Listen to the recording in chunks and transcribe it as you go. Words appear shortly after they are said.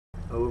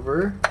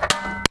over.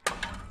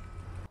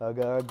 I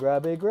gotta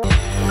grab a grill.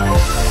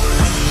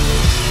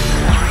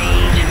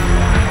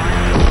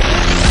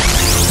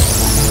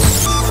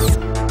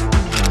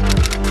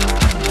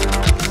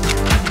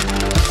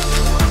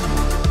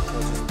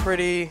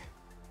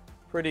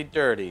 Pretty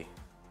dirty.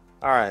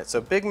 All right,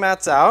 so big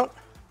mat's out.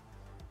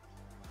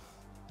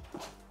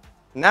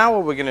 Now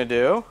what we're gonna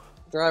do,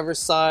 driver's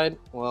side,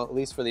 well, at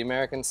least for the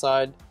American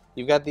side,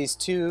 you've got these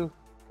two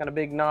kind of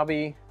big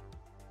knobby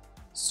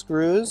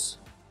screws.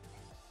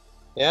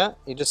 Yeah,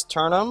 you just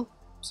turn them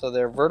so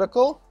they're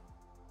vertical.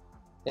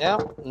 Yeah,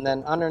 and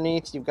then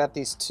underneath you've got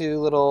these two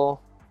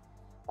little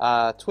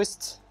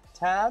twist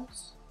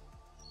tabs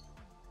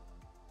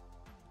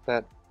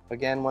that,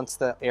 again, once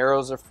the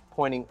arrows are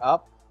pointing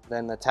up,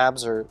 then the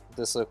tabs are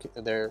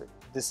they're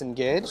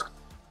disengaged,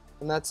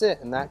 and that's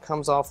it. And that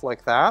comes off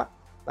like that.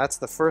 That's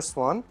the first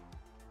one.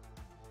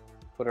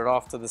 Put it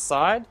off to the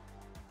side.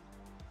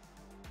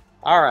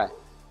 All right.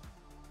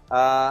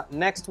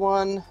 Next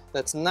one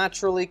that's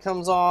naturally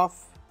comes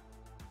off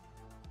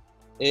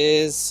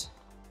is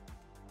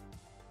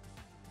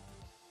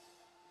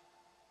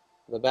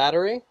the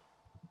battery.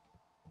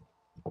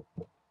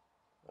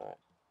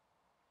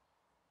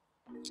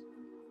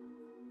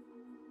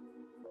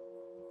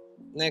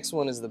 Next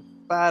one is the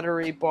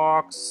battery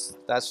box.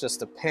 That's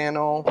just a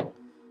panel.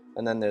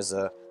 And then there's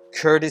a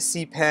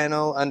courtesy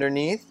panel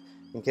underneath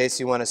in case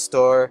you want to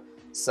store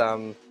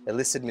some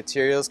illicit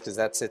materials, because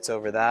that sits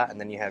over that. And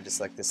then you have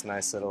just like this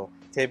nice little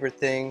tapered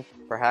thing,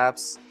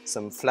 perhaps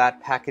some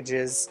flat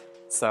packages,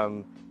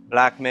 some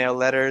blackmail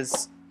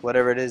letters,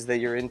 whatever it is that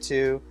you're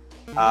into.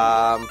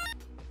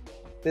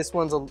 This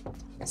one's a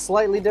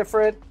slightly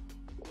different.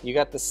 You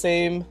got the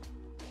same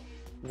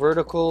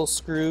vertical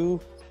screw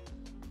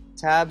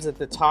tabs at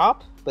the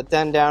top, but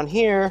then down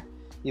here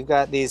you've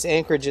got these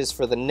anchorages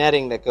for the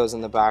netting that goes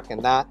in the back,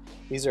 and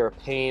these are a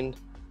pain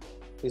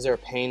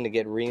to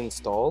get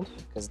reinstalled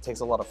because it takes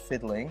a lot of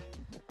fiddling,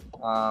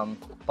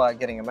 but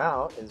getting them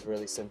out is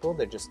really simple.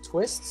 They're just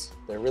twists.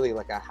 They're really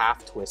like a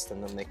half twist,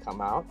 and then they come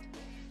out,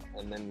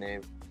 and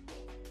then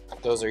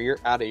those are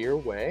out of your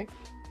way.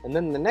 And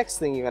then the next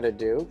thing you got to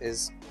do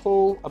is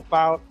pull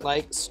about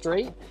like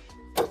straight,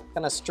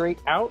 kind of straight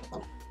out.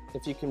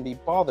 If you can be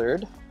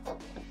bothered,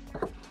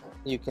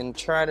 you can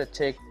try to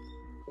take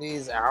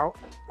these out.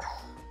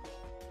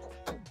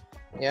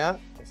 Yeah,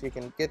 if you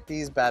can get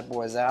these bad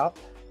boys out.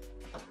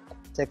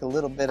 Take a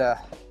little bit of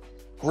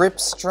grip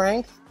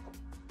strength.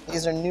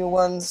 These are new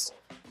ones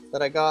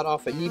that I got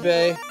off of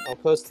eBay. I'll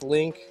post the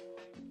link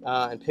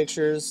and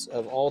pictures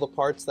of all the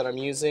parts that I'm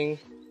using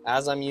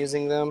as I'm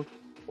using them.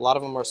 A lot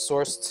of them are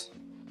sourced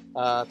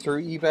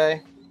through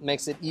eBay.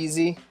 Makes it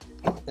easy,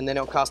 and they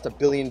don't cost $1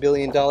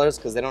 billion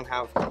because they don't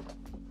have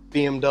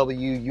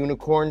BMW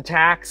unicorn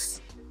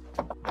tax.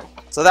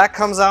 So that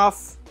comes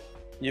off.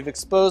 You've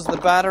exposed the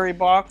battery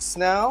box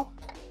now.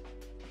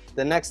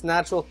 The next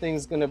natural thing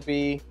is going to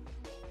be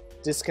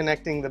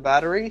disconnecting the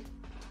battery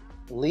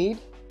lead.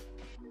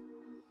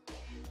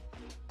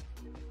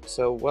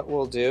 So what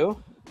we'll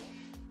do,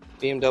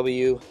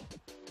 BMW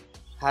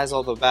has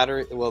all the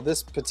battery, well,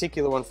 this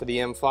particular one for the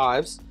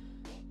M5s,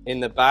 in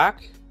the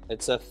back,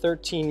 it's a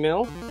 13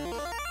 mil.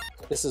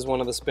 This is one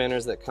of the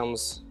spanners that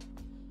comes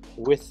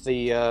with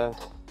the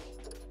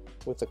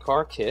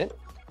car kit,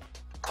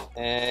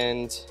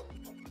 and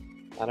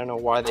I don't know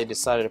why they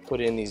decided to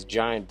put in these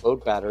giant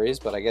boat batteries,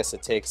 but I guess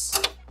it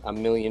takes a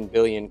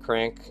billion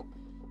crank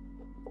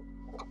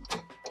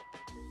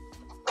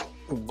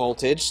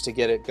voltage to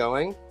get it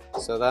going.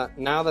 So that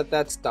now that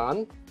that's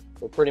done,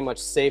 we're pretty much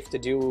safe to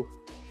do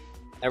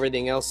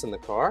everything else in the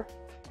car.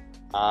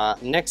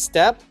 Next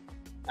step,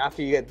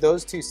 after you get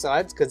those two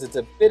sides, because it's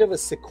a bit of a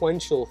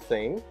sequential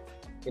thing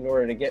in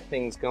order to get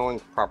things going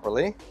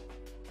properly,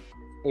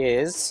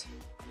 is,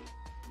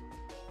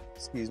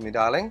 excuse me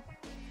darling,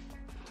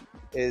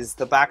 is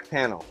the back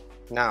panel.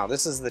 Now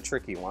this is the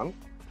tricky one.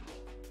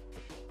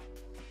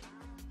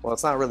 Well,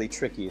 it's not really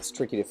tricky, it's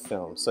tricky to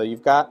film. So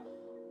you've got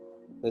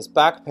this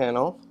back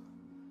panel,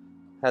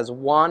 has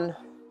 1,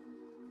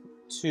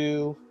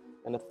 2,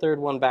 and a third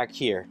one back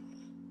here.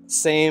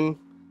 Same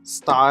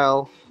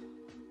style.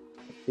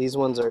 These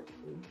ones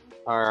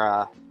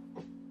are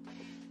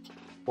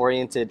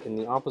oriented in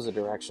the opposite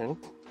direction,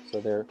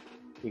 so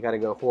you got to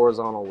go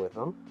horizontal with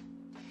them.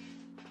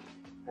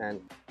 And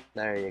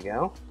there you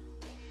go.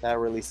 That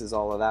releases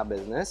all of that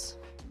business.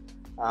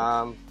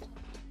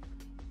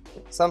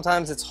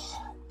 Sometimes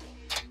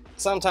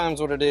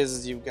what it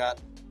is you'll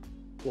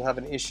have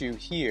an issue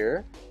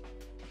here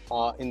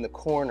in the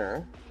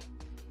corner.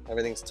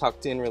 Everything's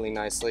tucked in really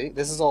nicely.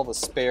 This is all the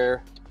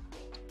spare,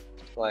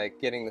 like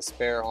getting the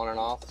spare on and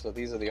off. So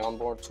these are the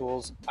onboard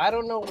tools. I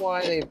don't know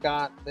why they've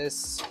got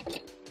this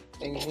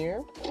thing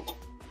here.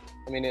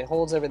 I mean, it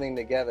holds everything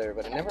together,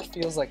 but it never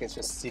feels like it's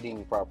just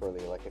sitting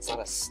properly. Like it's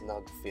not a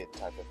snug fit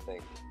type of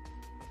thing.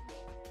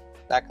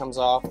 That comes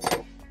off.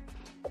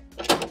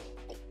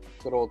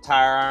 Good old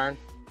tire iron.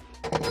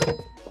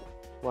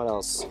 What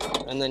else?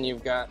 And then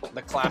you've got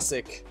the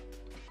classic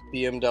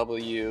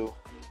BMW,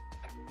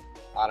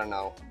 I don't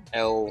know,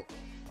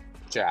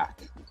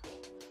 jack.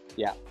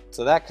 Yeah,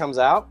 so that comes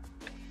out.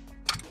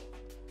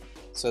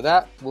 So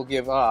that will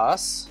give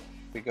us,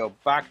 if we go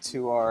back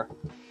to our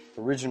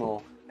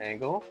original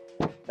angle,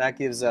 that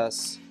gives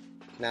us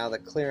now the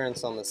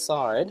clearance on the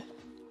side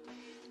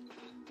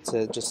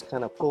to just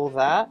kind of pull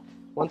that.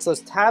 Once those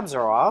tabs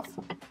are off,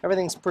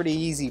 everything's pretty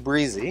easy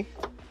breezy.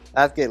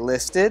 That get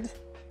listed.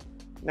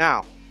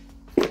 Now,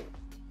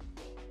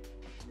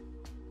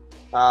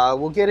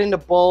 we'll get into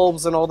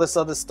bulbs and all this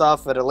other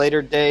stuff at a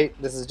later date.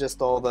 This is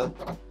just all the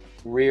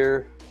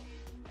rear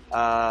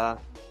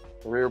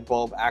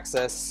bulb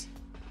access.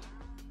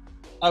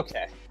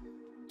 Okay.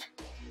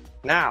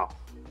 Now,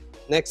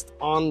 next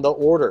on the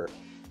order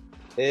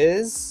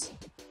is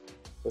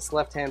this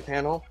left-hand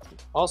panel.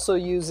 Also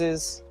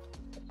uses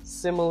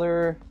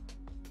similar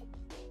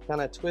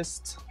kind of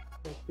twist,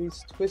 like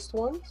these twist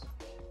ones.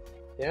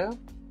 Yeah,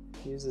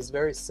 uses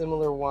very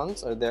similar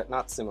ones, or they're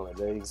not similar,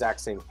 they're the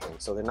exact same thing,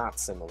 so they're not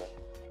similar.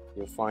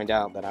 You'll find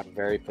out that I'm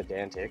very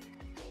pedantic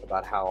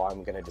about how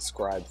I'm going to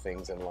describe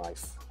things in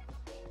life.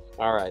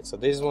 All right, so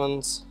these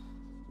ones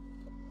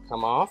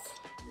come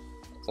off.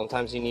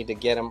 Sometimes you need to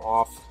get them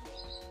off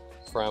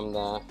from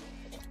the,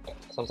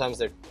 sometimes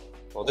they're,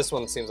 well, this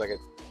one seems like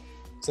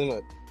it's in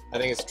the, I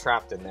think it's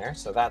trapped in there,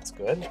 so that's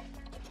good.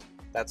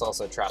 That's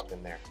also trapped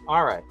in there.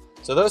 All right,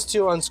 so those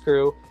two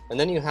unscrew, and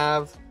then you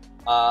have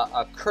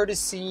a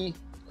courtesy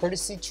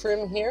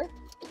trim here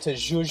to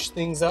zhuzh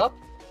things up.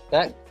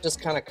 That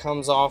just kind of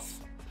comes off,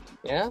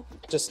 yeah,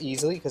 just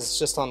easily because it's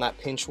just on that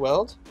pinch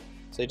weld.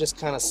 So you just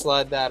kind of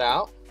slide that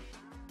out.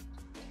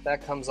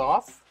 That comes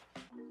off.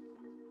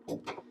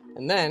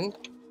 And then,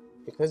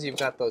 because you've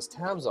got those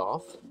tabs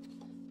off,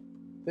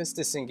 this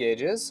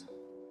disengages.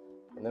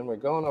 And then we're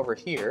going over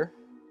here.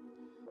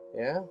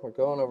 Yeah, we're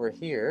going over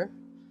here.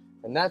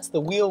 And that's the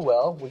wheel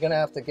well. We're gonna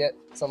have to get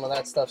some of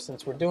that stuff,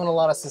 since we're doing a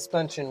lot of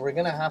suspension, we're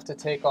gonna have to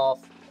take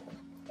off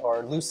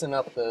or loosen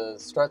up the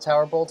strut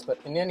tower bolts, but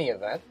in any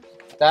event,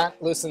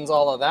 that loosens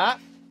all of that.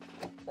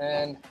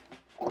 And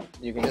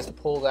you can just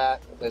pull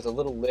that. There's a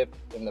little lip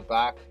in the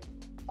back.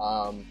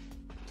 So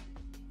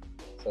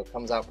it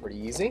comes out pretty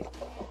easy.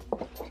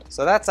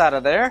 So that's out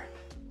of there.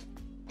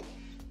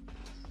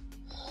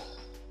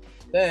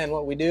 Then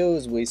what we do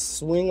is we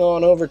swing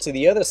on over to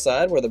the other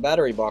side where the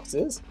battery box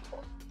is.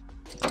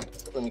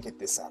 Let me get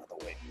this out of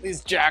the way.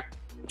 These jack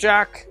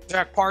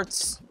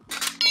parts.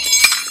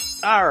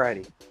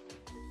 Alrighty.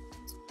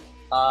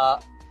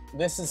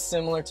 This is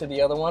similar to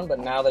the other one, but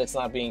now that it's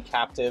not being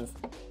captive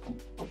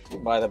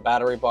by the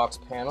battery box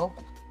panel,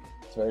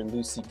 it's very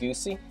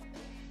loosey-goosey.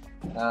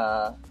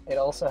 It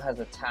also has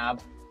a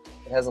tab.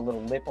 It has a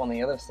little lip on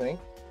the other thing.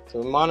 So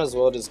we might as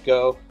well just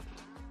go.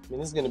 I mean,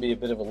 this is going to be a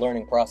bit of a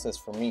learning process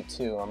for me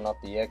too. I'm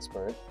not the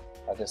expert.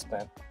 I've just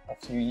spent a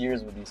few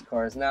years with these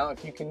cars. Now,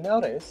 if you can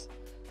notice,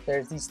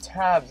 there's these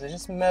tabs. They're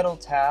just metal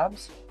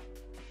tabs.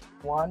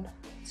 1,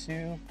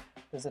 2,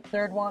 there's a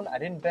third one. I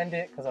didn't bend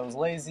it because I was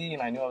lazy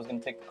and I knew I was going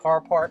to take the car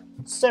apart.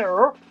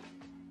 So,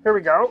 here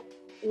we go.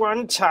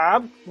 One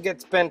tab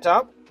gets bent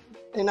up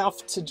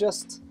enough to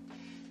just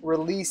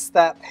release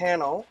that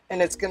panel,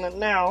 and it's going to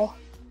now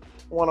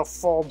want to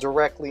fall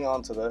directly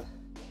onto the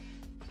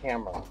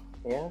camera.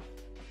 Yeah?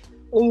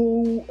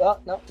 Ooh, oh,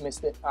 no,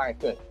 missed it. All right,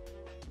 good.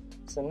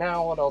 So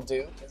now what I'll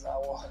do is I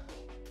will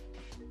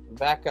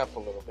back up a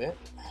little bit.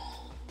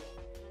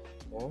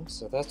 Yeah,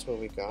 so that's what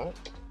we got.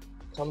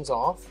 Comes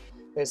off.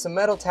 There's some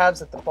metal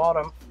tabs at the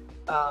bottom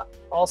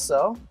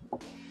also.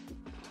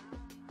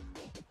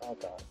 Oh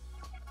god.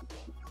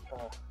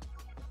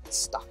 It's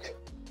stuck.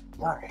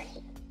 Alright.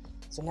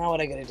 So now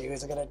what I gotta do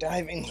is I gotta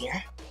dive in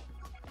here.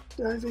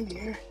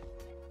 And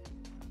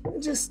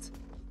just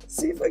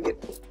see if I can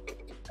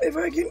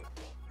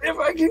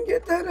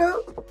get that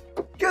out.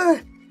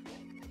 God.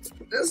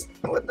 Just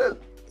with the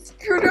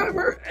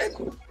screwdriver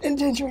and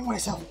endangering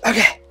myself.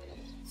 Okay.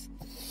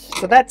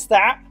 So that's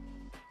that.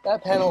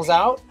 That panel's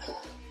out.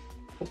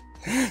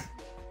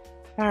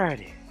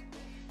 Alrighty.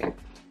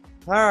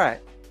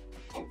 Alright.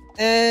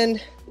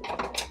 And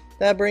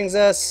that brings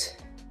us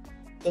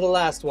to the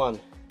last one,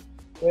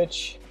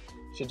 which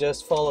should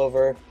just fall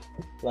over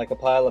like a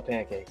pile of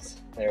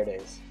pancakes. There it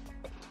is.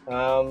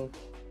 A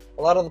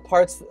lot of the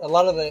parts, a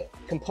lot of the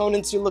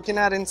components you're looking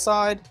at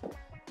inside,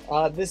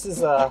 this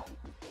is a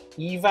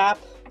evap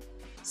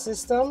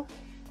system.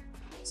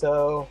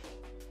 So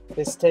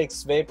this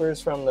takes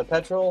vapors from the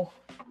petrol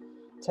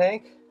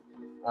tank,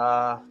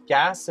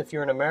 gas if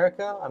you're in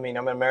America. I mean,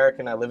 I'm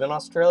American, I live in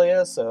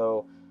Australia,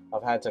 so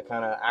I've had to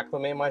kind of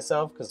acclimate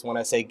myself, because when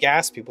I say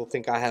gas, people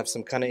think I have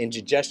some kind of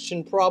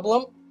indigestion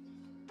problem.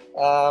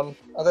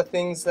 Other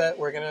things that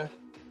we're gonna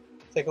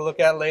take a look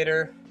at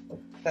later,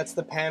 that's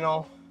the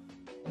panel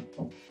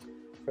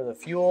for the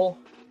fuel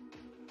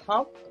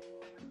pump.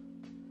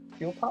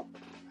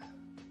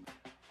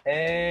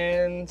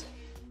 And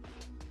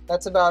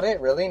that's about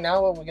it, really.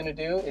 Now what we're gonna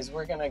do is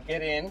we're gonna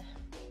get in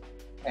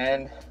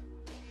and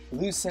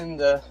loosen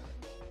the,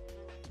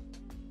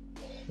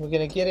 we're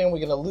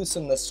gonna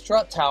loosen the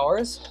strut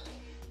towers,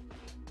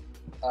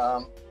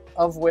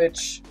 of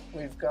which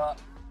we've got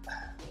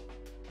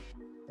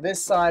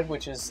this side,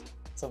 which is,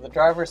 so the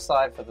driver's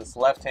side for this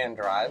left-hand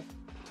drive,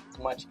 is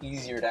much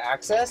easier to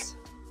access.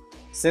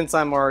 Since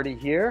I'm already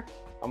here,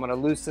 I'm gonna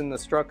loosen the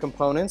strut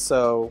components,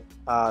 so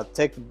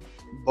take the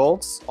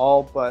bolts,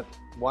 all but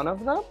one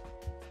of them.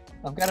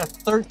 I've got a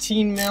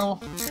 13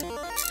 mil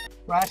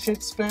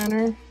ratchet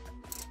spanner,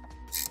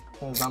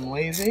 because I'm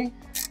lazy.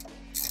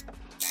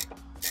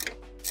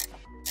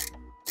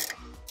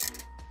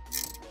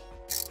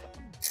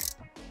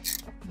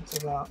 It's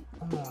about,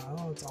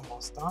 oh, it's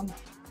almost done.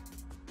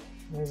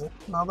 There's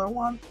another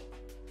one.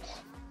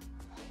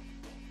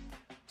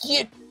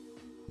 Get,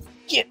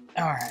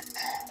 all right.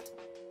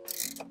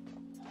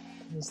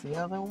 Here's the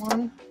other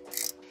one.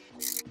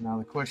 Now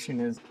the question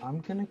is, I'm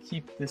gonna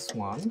keep this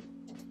one.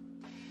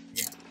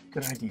 Yeah,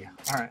 good idea.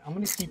 All right, I'm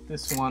gonna keep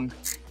this one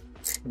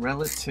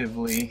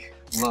relatively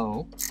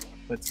low,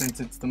 but since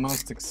it's the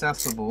most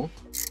accessible,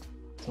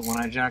 so when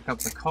I jack up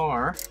the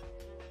car,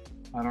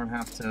 I don't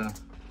have to,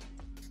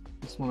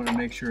 just wanted to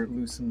make sure it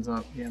loosens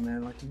up. Yeah,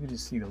 man, like you can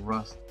just see the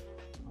rust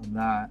on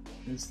that.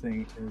 This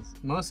thing is,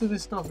 most of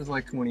this stuff is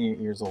like 28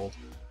 years old.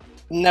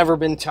 Never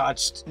been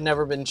touched,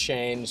 never been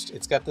changed.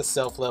 It's got the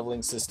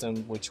self-leveling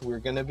system, which we're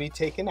gonna be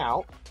taking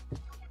out.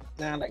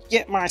 Now to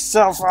get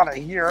myself out of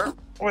here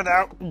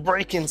without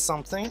breaking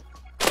something,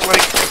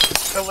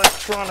 like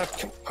electronic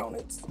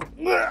components.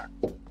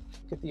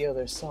 Get the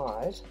other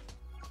side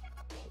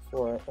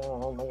before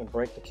I'm gonna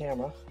break the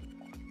camera.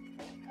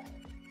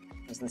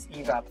 There's this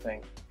evap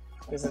thing.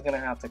 This is gonna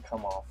have to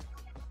come off.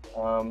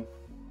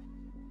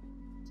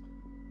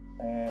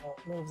 And I'll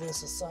move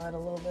this aside a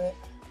little bit.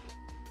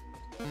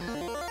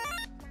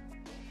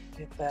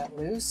 Get that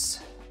loose.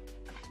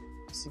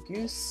 Loosey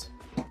goose.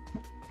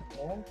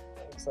 Yeah,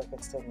 looks like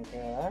it's taking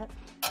care of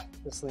that.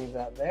 Just leave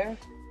that there.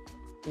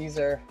 This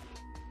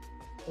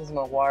is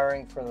my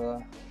wiring for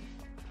the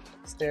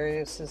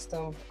stereo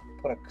system.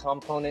 Put a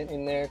component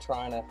in there,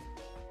 trying to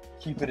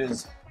keep it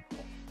as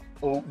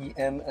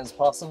OEM as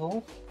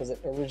possible, because it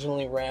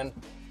originally ran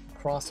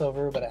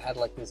crossover, but it had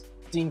like this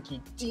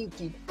dinky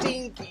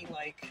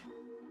like,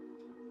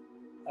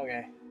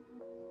 okay,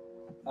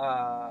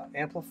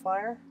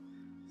 amplifier.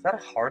 Is that a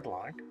hard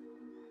line?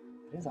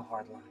 It is a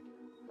hard line.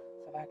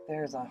 So back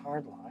there is a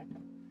hard line.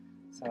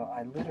 So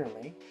I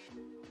literally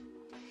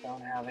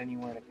don't have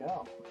anywhere to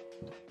go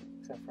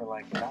except for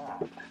like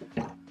that.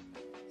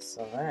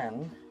 So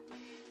then,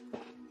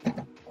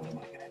 what am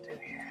I gonna do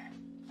here?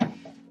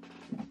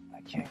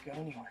 I can't go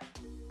anywhere.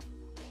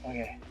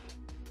 Okay,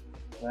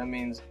 so that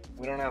means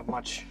we don't have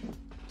much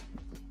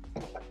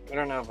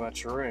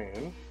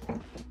room.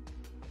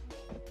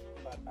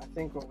 But I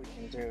think what we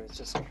can do is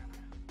just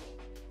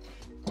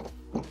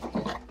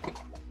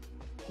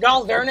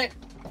God darn it!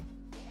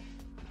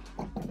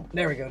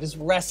 There we go. Just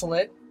wrestle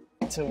it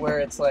to where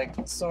it's like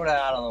sort of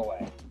out of the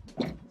way.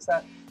 Is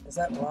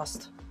that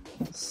rust?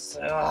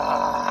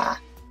 All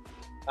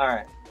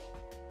right.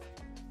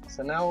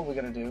 So now what we're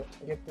gonna do?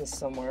 Get this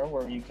somewhere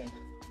where you can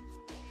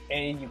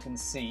you can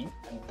see,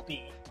 and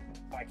B,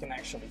 I can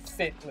actually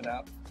fit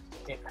without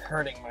it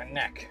hurting my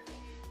neck.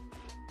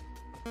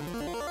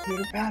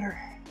 Pitter patter.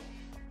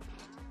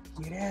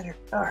 Get at her.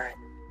 All right.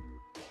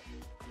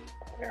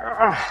 There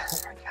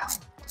we go.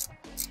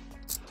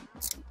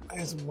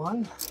 There's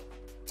one.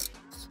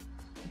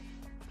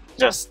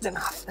 Just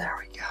enough. There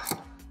we go.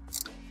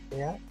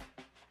 Yeah.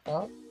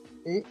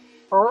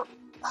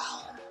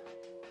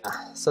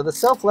 So the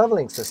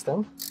self-leveling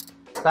system,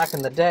 back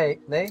in the day,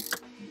 they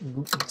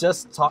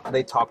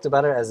talked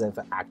about it as if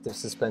active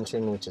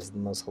suspension, which is the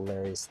most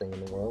hilarious thing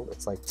in the world.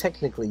 It's like,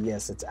 technically,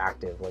 yes, it's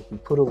active. Like, you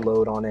put a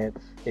load on it,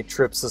 it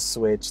trips a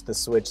switch, the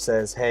switch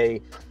says,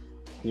 hey,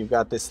 you've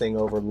got this thing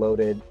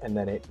overloaded, and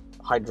then it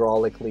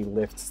hydraulically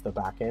lifts the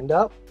back end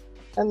up.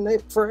 And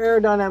for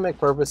aerodynamic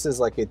purposes,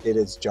 like, it did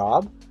its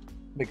job,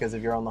 because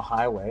if you're on the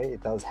highway,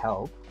 it does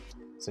help.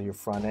 So your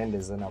front end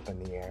isn't up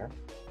in the air.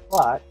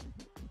 But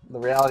the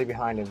reality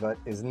behind it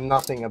is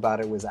nothing about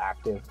it was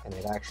active, and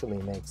it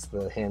actually makes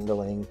the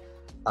handling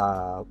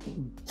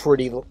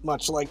pretty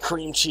much like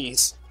cream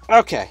cheese.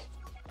 Okay.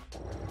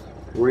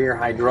 Rear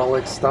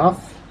hydraulic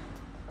stuff.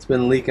 It's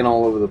been leaking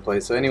all over the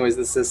place. So anyways,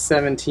 this is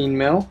 17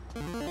 mil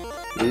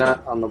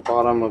nut on the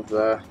bottom of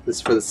this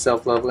for the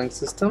self-leveling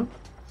system.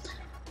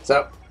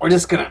 So we're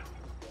just gonna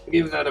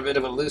give that a bit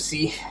of a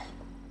loosey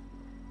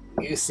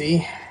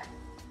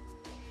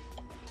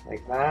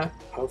like that.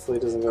 Hopefully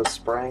it doesn't go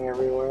spraying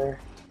everywhere.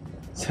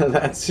 So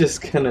that's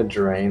just gonna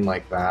drain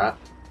like that.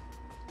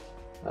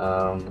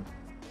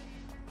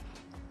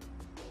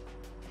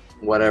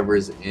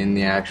 Whatever's in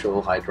the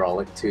actual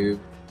hydraulic tube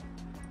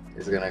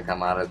is gonna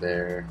come out of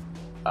there,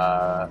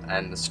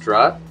 and the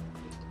strut.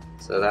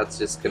 So that's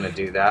just gonna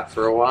do that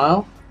for a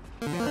while.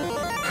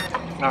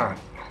 Alright.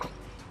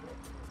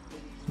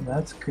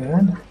 That's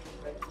good.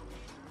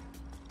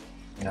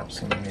 Yep,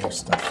 some new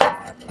stuff.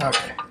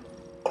 Okay.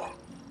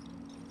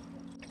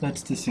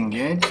 That's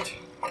disengaged.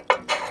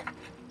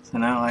 So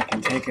now I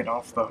can take it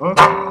off the hook.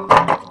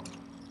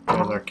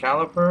 There's our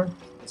caliper.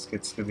 This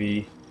gets to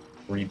be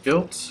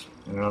rebuilt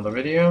in another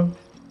video.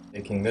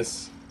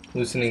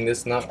 Loosening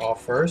this nut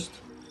off first.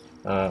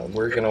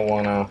 we're gonna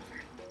wanna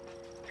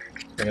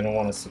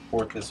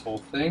support this whole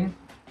thing.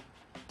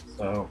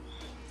 So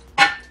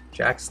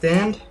jack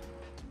stand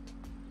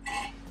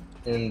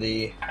in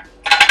the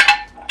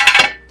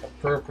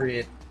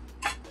appropriate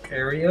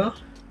area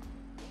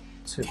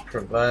to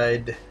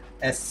provide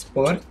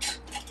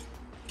support.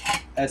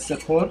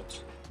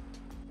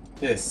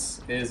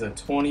 This is a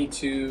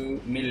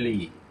 22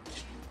 milli.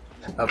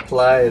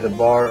 Apply the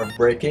bar of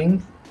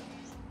braking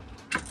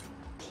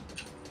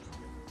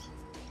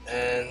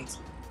and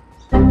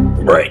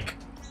brake.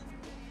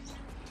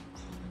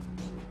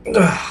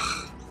 I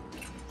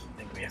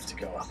think we have to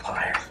go up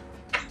higher.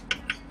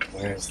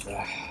 Where's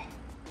the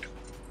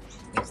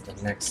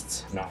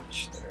next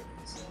notch? There it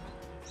is.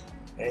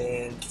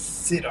 And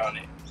sit on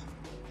it.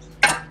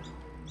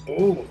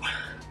 Oh.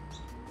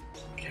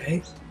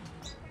 Okay.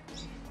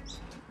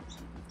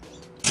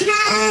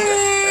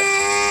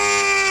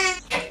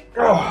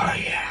 Oh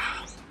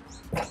yeah.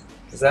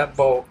 Because that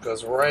bolt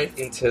goes right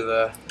into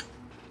the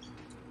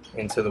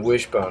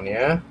wishbone,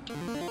 yeah?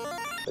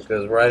 It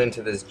goes right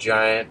into this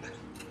giant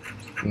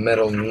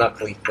metal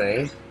knuckly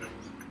thing.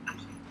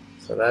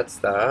 So that's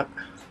that.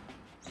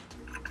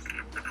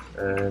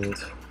 And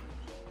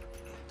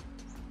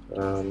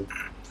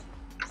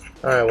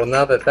alright, well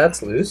now that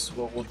that's loose,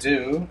 what we'll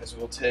do is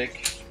we'll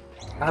take...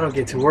 I don't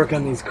get to work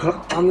on this car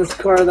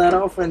that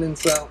often, and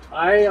so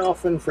I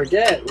often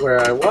forget where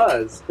I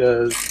was,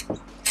 because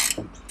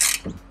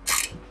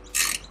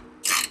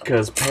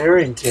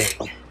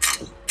parenting.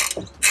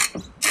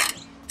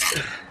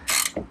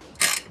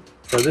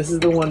 So this is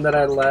the one that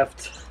I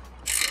left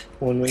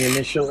when we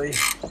initially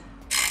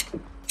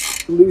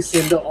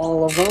loosened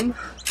all of them,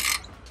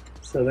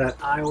 so that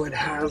I would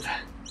have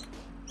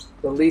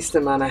the least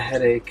amount of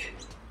headache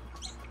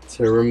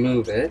to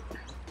remove it.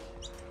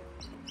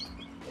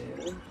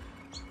 Yeah.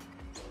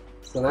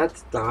 So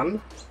that's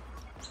done.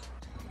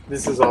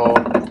 This is all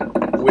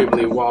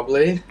wibbly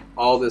wobbly,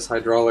 all this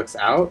hydraulics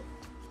out.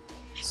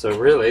 So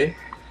really,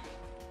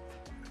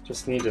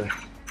 just need to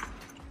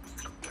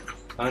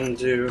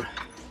undo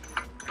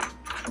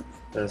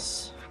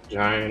this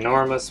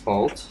ginormous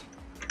bolt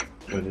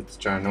with its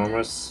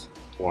ginormous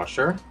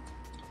washer.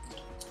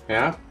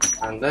 Yeah,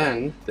 and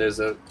then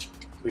there's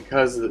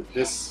because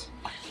this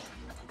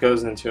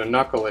goes into a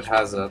knuckle, it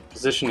has a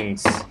positioning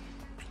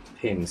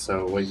pin.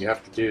 So what you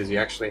have to do is you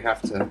actually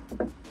have to,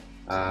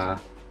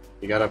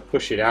 you gotta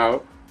push it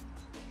out.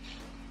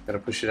 Gotta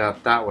push it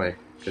out that way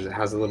because it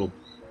has a little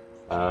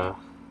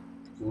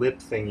lip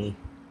thingy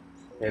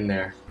in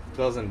there.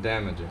 Doesn't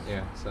damage it,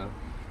 yeah. So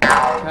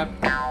tap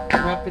it,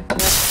 tap it, tap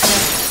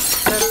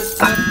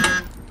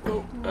it.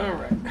 Oh, all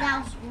right.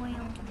 That was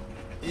oil.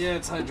 Yeah,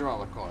 it's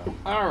hydraulic oil.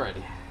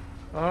 Alrighty.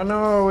 Oh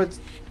no, it's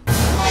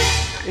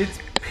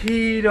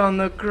peed on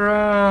the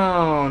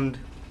ground.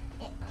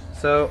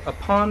 So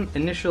upon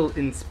initial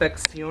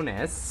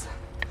inspecciones,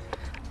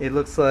 it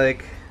looks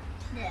like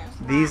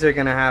these are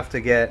gonna have to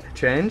get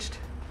changed.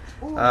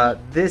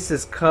 This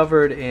is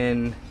covered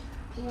in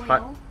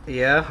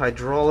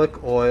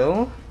hydraulic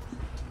oil,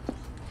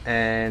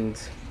 and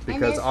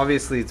because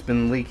obviously it's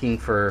been leaking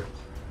for,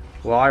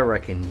 well, I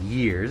reckon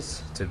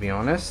years, to be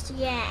honest.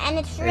 Yeah, and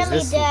it's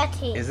really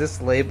dirty. Is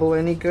this label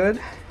any good?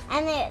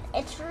 And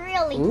it's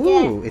really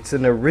Ooh, dirty. it's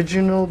an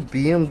original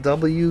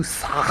BMW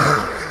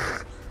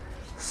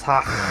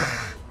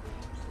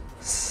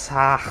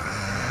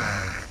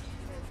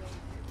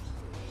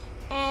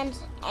And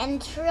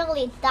it's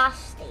really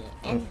dusty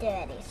and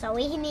dirty, so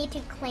we need to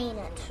clean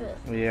it too.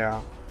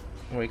 Yeah,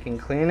 we can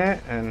clean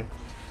it, and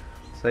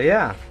so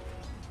yeah,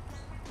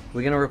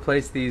 we're gonna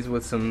replace these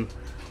with some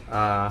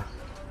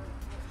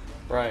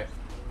right,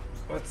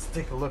 let's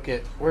take a look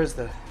at, where's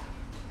the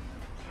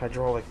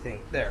hydraulic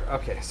thing? There.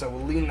 Okay, so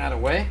we'll lean that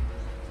away.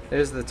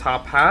 There's the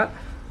top hat.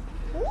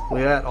 Ooh,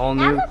 We got all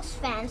new. That looks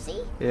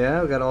fancy.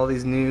 Yeah, we got all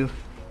these new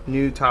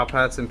top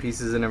hats and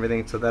pieces and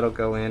everything, so that'll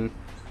go in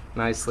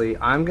nicely.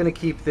 I'm gonna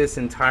keep this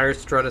entire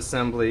strut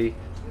assembly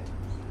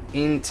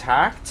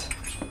intact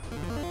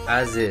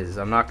as is.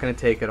 I'm not gonna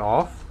take it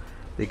off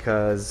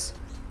because,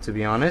 to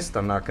be honest,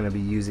 I'm not gonna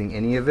be using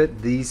any of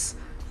it. These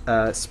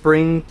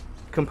spring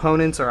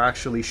components are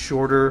actually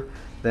shorter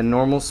than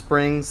normal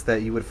springs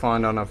that you would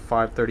find on a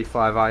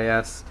 535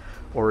 IS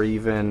or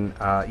even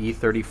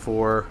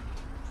E34,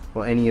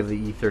 well, any of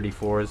the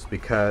E34s,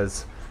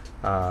 because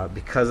of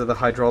the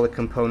hydraulic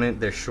component,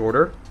 they're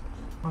shorter.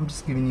 I'm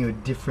just giving you a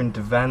different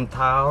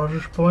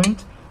vantage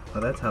point.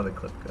 Oh, that's how the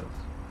clip goes.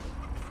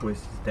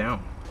 Voice is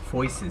down.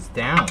 Voice is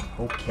down.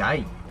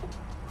 Okay.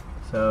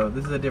 So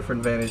this is a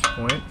different vantage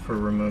point for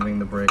removing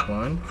the brake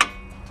line.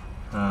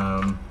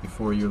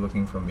 Before you're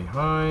looking from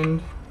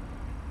behind.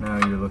 Now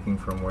you're looking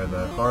from where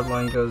the hard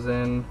line goes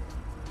in.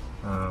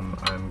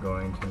 I'm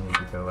going to need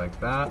to go like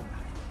that.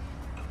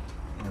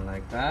 And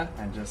like that.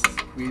 And just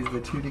squeeze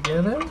the two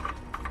together.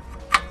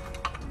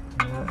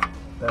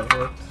 That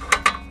worked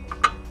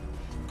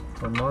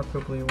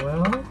remarkably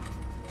well.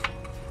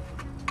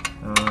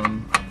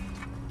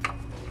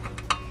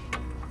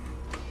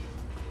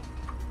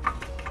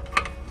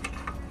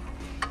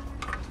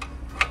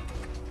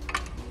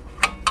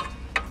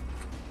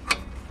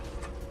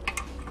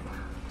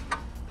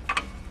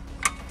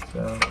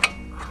 So,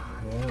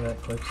 yeah,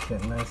 that clip's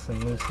getting nice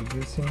and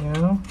loosey-goosey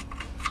now.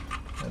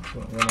 That's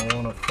what we're gonna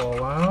want to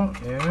fall out.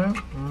 Yeah.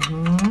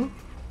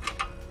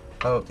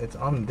 Oh, it's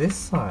on this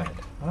side.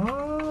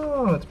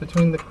 Oh, it's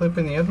between the clip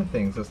and the other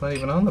things. So it's not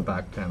even on the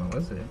back panel,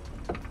 is it?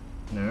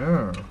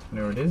 No,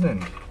 no, it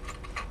isn't.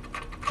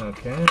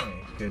 Okay,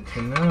 good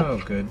to know.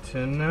 Good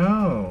to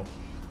know.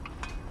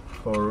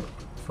 For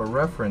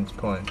reference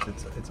points,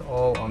 it's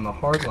all on the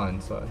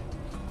hardline side.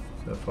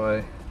 So if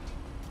I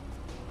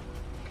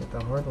get the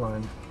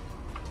hardline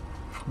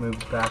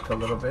moved back a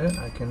little bit,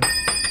 I can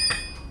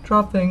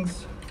drop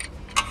things.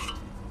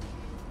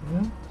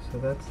 Yeah, so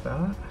that's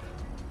that.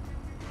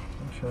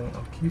 Actually,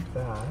 I'll keep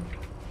that.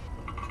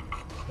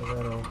 So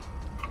that'll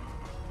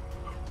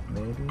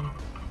maybe.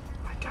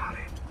 I got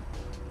it.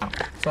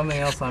 Something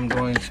else I'm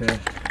going to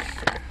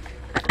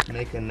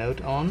make a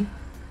note on.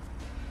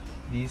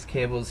 These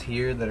cables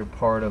here that are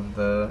part of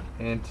the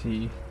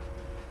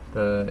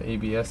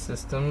ABS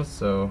system.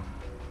 So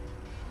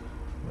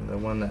the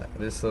one that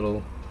this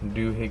little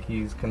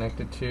doohickey is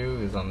connected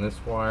to is on this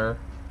wire.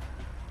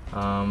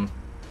 I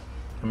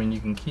mean,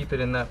 you can keep it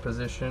in that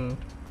position.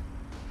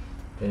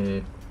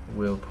 It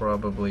will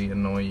probably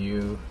annoy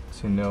you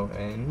to no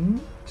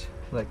end,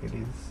 like it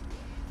is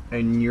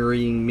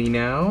annoying me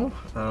now.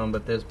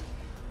 But there's,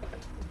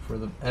 for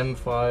the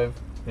M5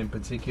 in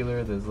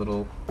particular, there's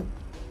little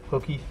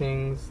hooky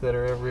things that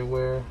are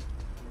everywhere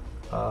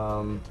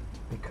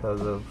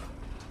because of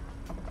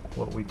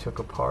what we took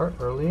apart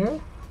earlier.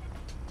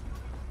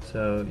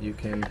 So you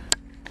can,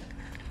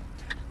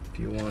 if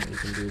you want, you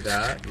can do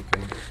that. You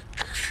can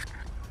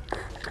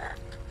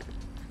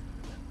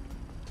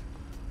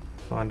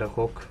find a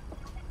hook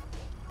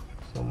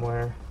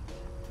somewhere,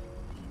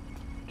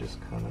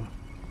 just kind of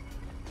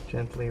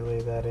gently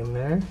lay that in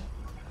there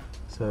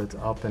so it's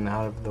up and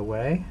out of the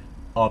way.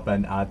 Up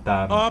and at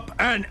them. Up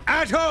and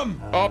at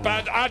them! Up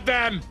and at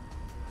them!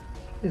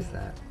 What is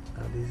that?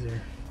 These are,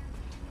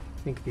 I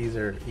think these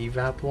are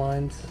evap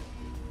lines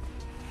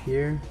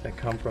here that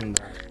come from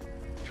the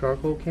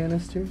charcoal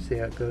canister. See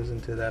how it goes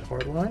into that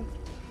hard line?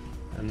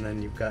 And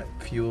then you've got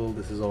fuel.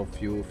 This is all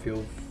fuel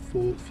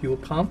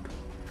pump.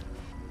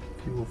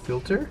 Fuel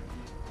filter.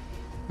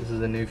 This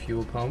is a new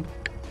fuel pump,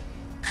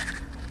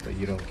 but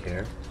you don't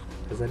care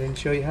because I didn't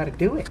show you how to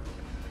do it.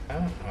 Oh,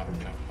 no,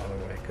 other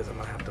way, because I'm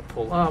gonna have to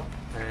pull up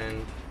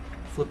and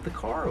flip the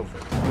car over.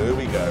 There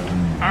we go.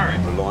 All right,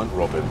 Reliant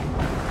Robin.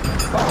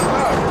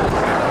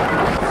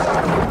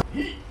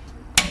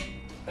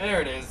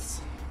 there it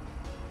is.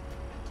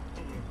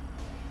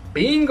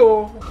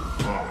 Bingo!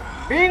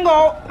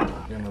 Bingo!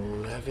 We're gonna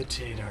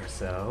levitate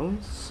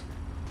ourselves.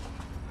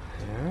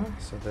 Yeah,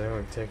 so there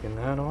we've taken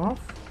that off.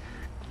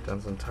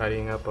 Done some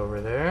tidying up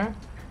over there.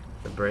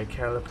 The brake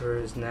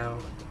caliper is now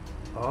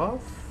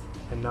off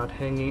and not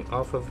hanging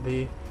off of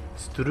the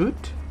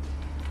strut.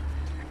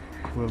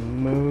 We'll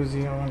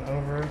mosey on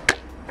over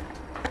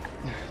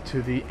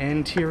to the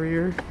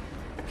anterior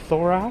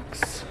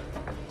thorax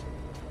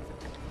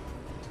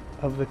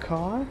of the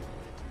car.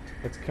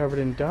 It's covered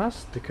in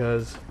dust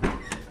because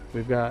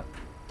we've got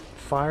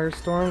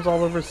firestorms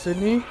all over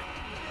Sydney.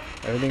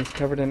 Everything's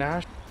covered in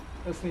ash.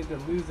 Just need to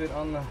lose it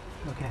on the,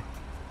 okay.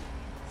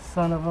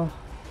 Son of a,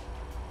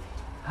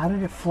 how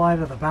did it fly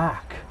to the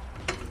back?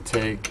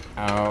 Take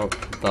out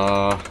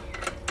the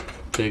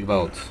big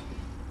bolt,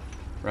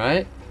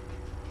 right?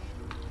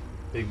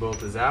 Big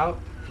bolt is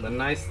out. The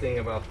nice thing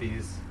about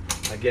these,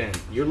 again,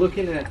 you're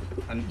looking at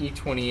an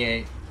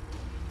E28,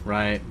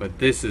 right? But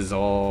this is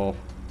all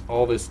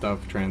this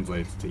stuff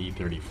translates to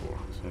E34.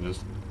 So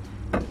just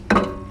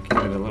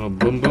give it a little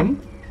boom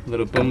boom, a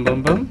little boom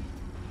boom boom.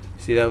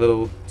 See that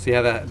little, see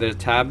how that, there's a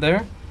tab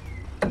there?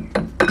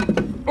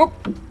 Oh!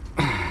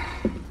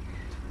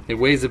 It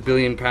weighs 1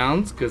 billion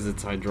pounds because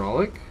it's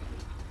hydraulic.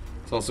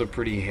 It's also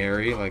pretty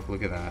hairy, like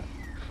look at that.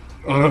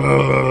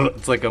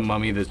 It's like a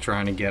mummy that's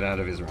trying to get out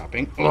of his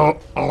wrapping.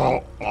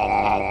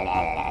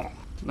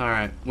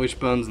 Alright,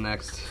 wishbone's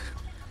next.